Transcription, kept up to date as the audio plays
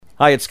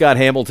Hi, it's Scott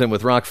Hamilton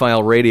with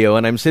Rockfile Radio,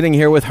 and I'm sitting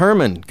here with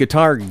Herman,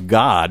 guitar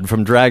god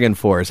from Dragon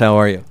Force. How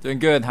are you? Doing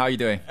good. How are you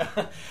doing?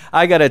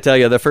 I got to tell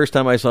you, the first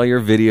time I saw your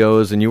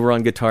videos and you were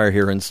on Guitar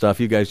Hero and stuff,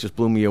 you guys just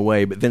blew me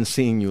away. But then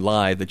seeing you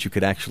live, that you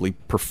could actually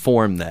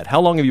perform that. How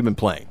long have you been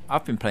playing?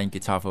 I've been playing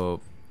guitar for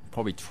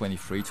probably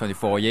 23,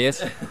 24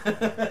 years.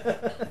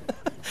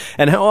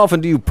 And how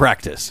often do you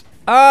practice?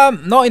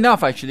 Not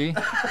enough, actually.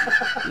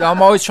 I'm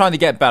always trying to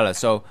get better.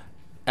 So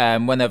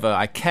whenever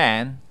I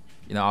can,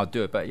 I'll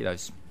do it. But,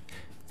 it's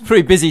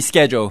pretty busy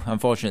schedule,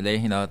 unfortunately.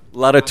 A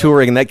lot of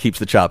touring, and that keeps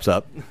the chops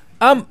up.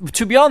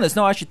 To be honest,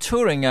 no, actually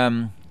touring,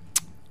 when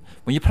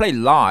you play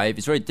live,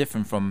 it's very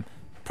different from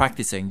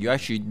practicing. You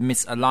actually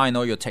misalign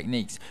all your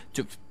techniques.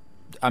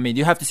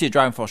 You have to see a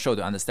Dragon Force show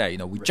to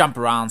understand. We jump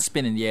around,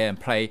 spin in the air, and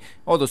play.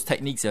 All those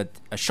techniques are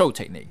show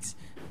techniques.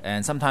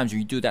 And sometimes when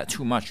you do that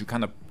too much, you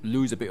kind of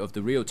lose a bit of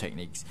the real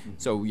techniques.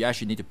 So you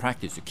actually need to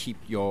practice to keep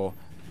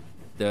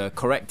the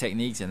correct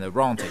techniques and the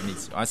wrong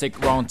techniques. I say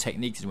wrong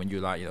techniques when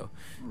you're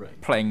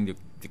playing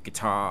the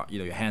guitar,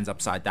 your hands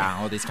upside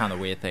down, all these kind of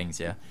weird things,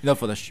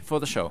 for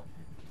the show.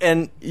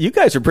 And you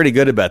guys are pretty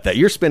good about that.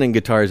 You're spinning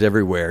guitars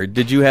everywhere.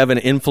 Did you have an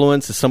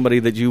influence as somebody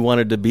that you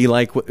wanted to be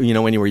like,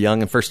 when you were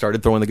young and first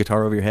started throwing the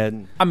guitar over your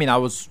head? I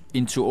was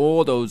into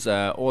all those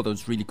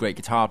really great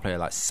guitar players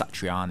like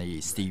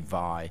Satriani, Steve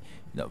Vai,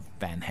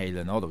 Van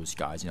Halen, all those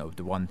guys.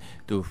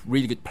 The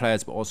really good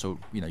players, but also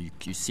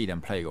you see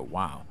them play, you go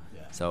wow.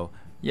 Yeah. So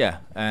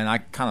and I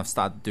kind of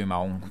started doing my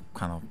own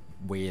kind of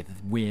weird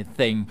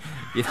thing,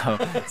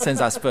 since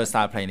I first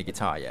started playing the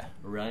guitar. Yeah.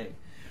 Right.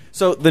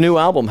 So the new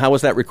album, how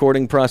was that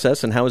recording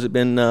process, and how has it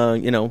been,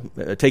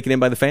 taken in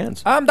by the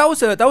fans? That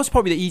was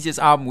probably the easiest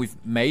album we've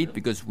made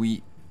because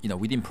we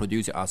didn't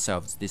produce it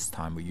ourselves this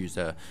time. We used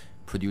a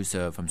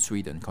producer from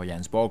Sweden called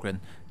Jens Borgren.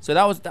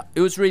 So it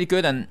was really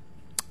good, and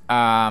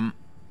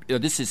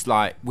this is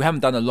like we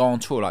haven't done a long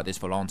tour like this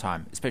for a long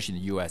time, especially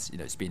in the US.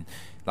 It's been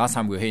last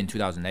time we were here in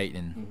 2008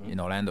 in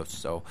Orlando.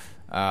 So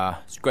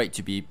it's great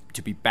to be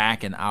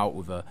back and out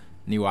with a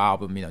new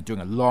album,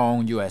 doing a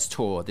long US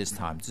tour this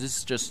time. So this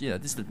is just,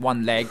 this is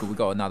one leg. We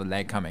got another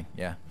leg coming.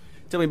 Yeah.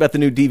 Tell me about the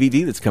new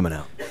DVD that's coming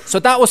out. So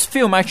that was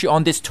filmed actually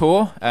on this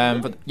tour.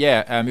 But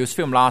it was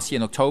filmed last year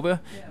in October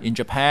in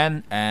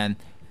Japan, and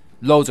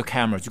loads of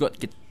cameras. You got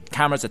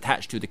cameras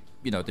attached to the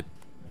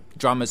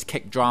drummer's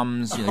kick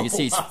drums. You can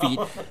see his feet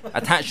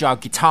attached to our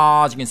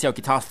guitars. You can see our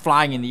guitars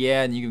flying in the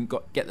air, and you can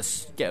get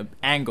an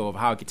angle of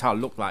how a guitar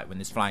looked like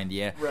when it's flying in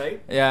the air.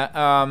 Right. Yeah.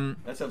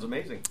 That sounds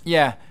amazing.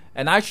 Yeah.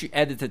 And I actually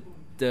edited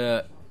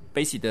the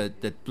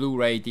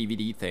Blu-ray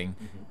DVD thing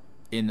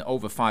in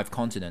over 5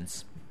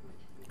 continents.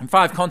 In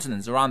 5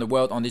 continents around the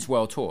world on this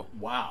world tour.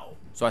 Wow.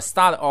 So I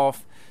started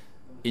off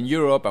in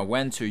Europe, I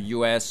went to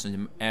US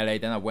and LA,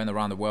 then I went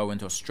around the world, went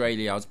to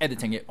Australia. I was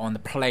editing it on the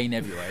plane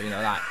everywhere,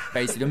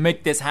 basically to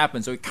make this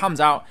happen. So it comes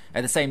out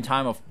at the same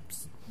time of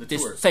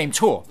this same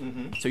tour.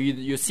 Mm-hmm. So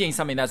you're seeing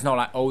something that's not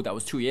like, that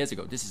was 2 years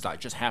ago. This is like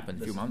just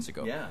happened a few months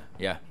ago.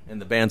 Yeah. And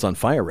the band's on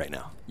fire right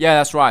now. Yeah,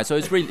 that's right. So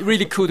it's really,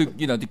 really cool to,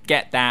 to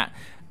get that.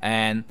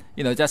 And,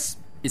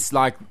 it's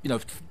like,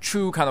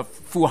 true kind of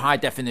full high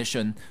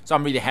definition. So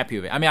I'm really happy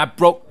with it. I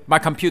broke my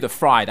computer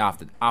fried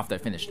after I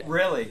finished it.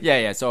 Really?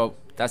 Yeah. So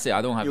that's it.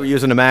 I don't have. You were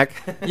using a Mac?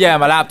 Yeah,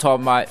 my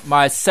laptop, my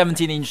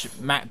 17-inch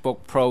MacBook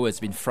Pro has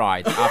been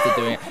fried after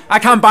doing it. I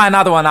can't buy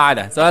another one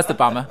either. So that's the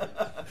bummer.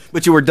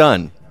 But you were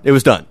done. It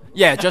was done.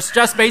 Yeah,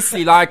 just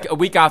basically like a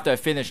week after I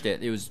finished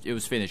it, it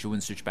was finished. It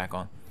wouldn't switch back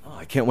on. Oh,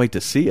 I can't wait to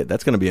see it.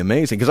 That's going to be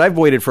amazing because I've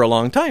waited for a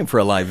long time for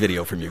a live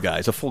video from you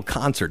guys, a full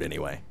concert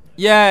anyway.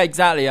 Yeah,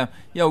 exactly.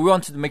 We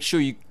wanted to make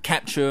sure you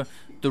capture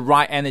the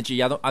right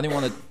energy. I didn't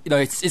want to.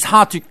 It's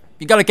hard to.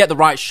 You got to get the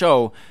right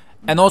show,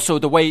 and also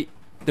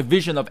the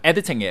vision of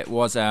editing it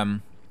was.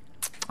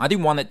 I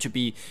didn't want it to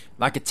be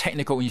like a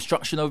technical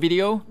instructional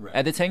video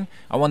editing.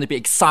 I want it to be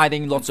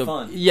exciting, lots of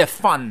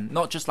fun,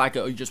 not just like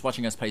you're just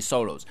watching us play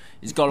solos.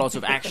 It's got lots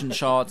of action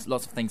shots,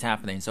 lots of things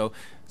happening. So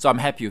I'm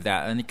happy with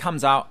that. And it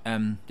comes out.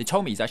 They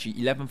told me it's actually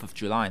 11th of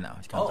July now.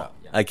 It comes out.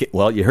 Yeah.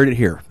 Well, you heard it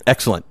here.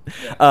 Excellent.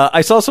 Yeah.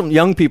 I saw some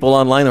young people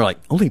online. They're like,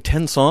 only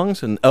 10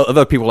 songs, and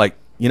other people are like,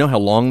 you know how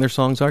long their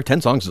songs are?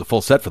 10 songs is a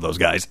full set for those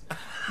guys.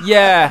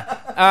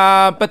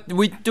 Yeah, but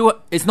we do.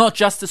 It's not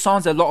just the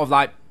songs. There's a lot of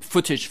like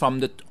footage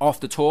from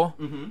off the tour,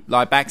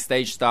 like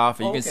backstage stuff.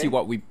 And you can see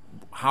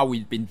how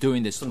we've been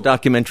doing this. Some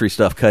documentary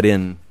stuff cut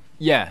in.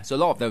 Yeah, so a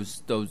lot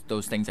of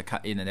those things are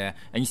cut in and there,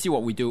 and you see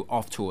what we do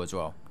off tour as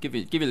well. Give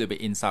it a little bit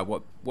insight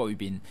what we've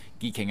been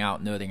geeking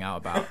out, nerding out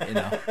about,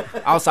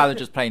 outside of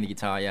just playing the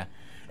guitar. Yeah.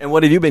 And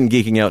what have you been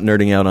geeking out,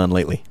 nerding out on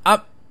lately?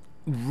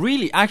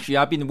 Really, actually,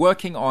 I've been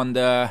working on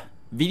the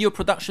video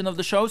production of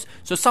the shows.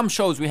 So some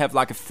shows we have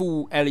like a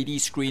full LED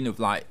screen of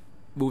like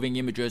moving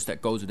images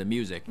that goes with the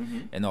music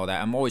and all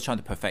that. I'm always trying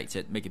to perfect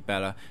it, make it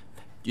better.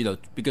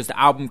 Because the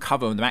album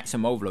cover, the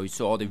Maximum Overload, you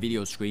saw all the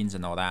video screens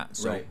and all that.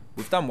 So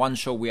we've done one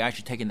show. We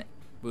actually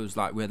we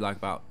had like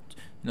about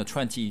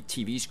 20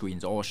 TV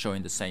screens all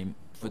showing the same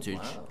footage,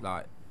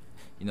 like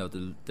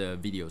the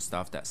video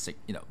stuff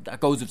that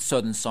goes with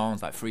certain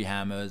songs like Three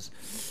Hammers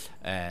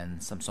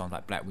and some songs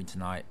like Black Winter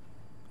Night.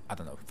 I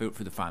don't know, through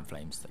the Fire and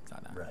Flames, things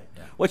like that. Right.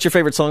 Yeah. What's your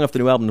favorite song off the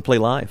new album to play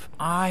live?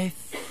 I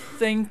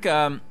think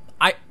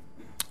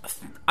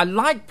I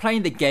like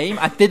playing the game.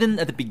 I didn't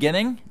at the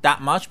beginning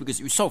that much because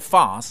it was so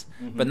fast.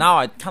 But now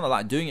I kind of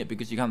like doing it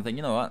because you kind of think,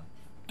 you know what,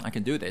 I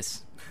can do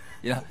this.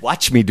 You know?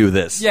 Watch me do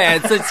this. Yeah,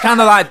 it's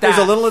kind of like that. There's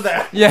a little of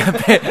that. Yeah,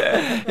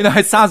 but, you know,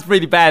 it sounds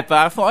pretty bad, but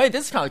I thought, hey,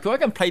 this is kind of cool. I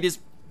can play this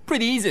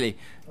pretty easily.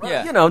 Well,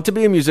 Yeah. you know, to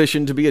be a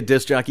musician, to be a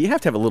disc jockey, you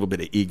have to have a little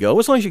bit of ego.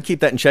 As long as you keep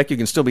that in check, you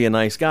can still be a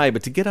nice guy.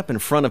 But to get up in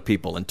front of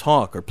people and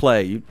talk or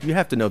play, you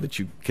have to know that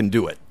you can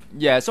do it.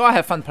 Yeah, so I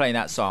have fun playing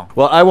that song.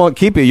 Well, I won't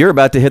keep you. You're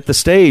about to hit the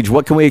stage.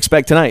 What can we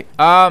expect tonight?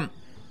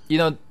 You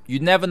know, you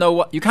never know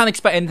what... You can't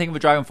expect anything of a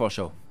Dragon Force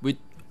show.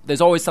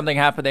 There's always something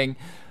happening.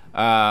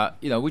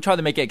 You know, we try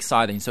to make it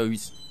exciting. So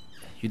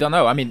you don't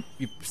know. I mean,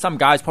 some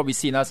guys probably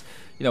seen us.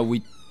 You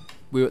know,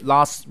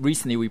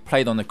 recently we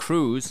played on a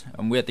cruise,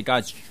 and we had the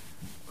guys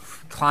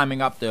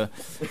climbing up the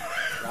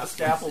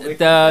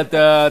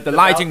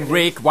lighting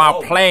rig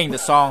while playing the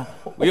song.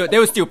 They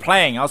were still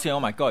playing. I was saying, "Oh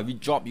my god, if you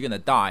drop, you're gonna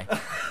die."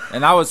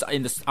 And I was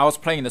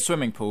playing in the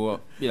swimming pool.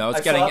 You know, I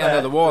was getting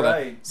under the water.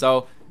 Right.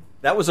 So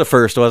That was a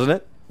first, wasn't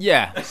it?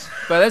 yeah,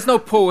 but there's no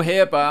pool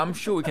here. But I'm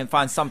sure we can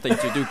find something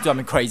to do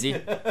something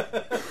crazy.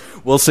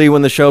 We'll see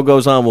when the show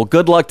goes on. Well,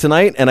 good luck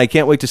tonight, and I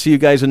can't wait to see you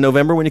guys in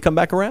November when you come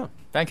back around.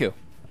 Thank you.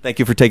 Thank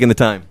you for taking the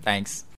time. Thanks.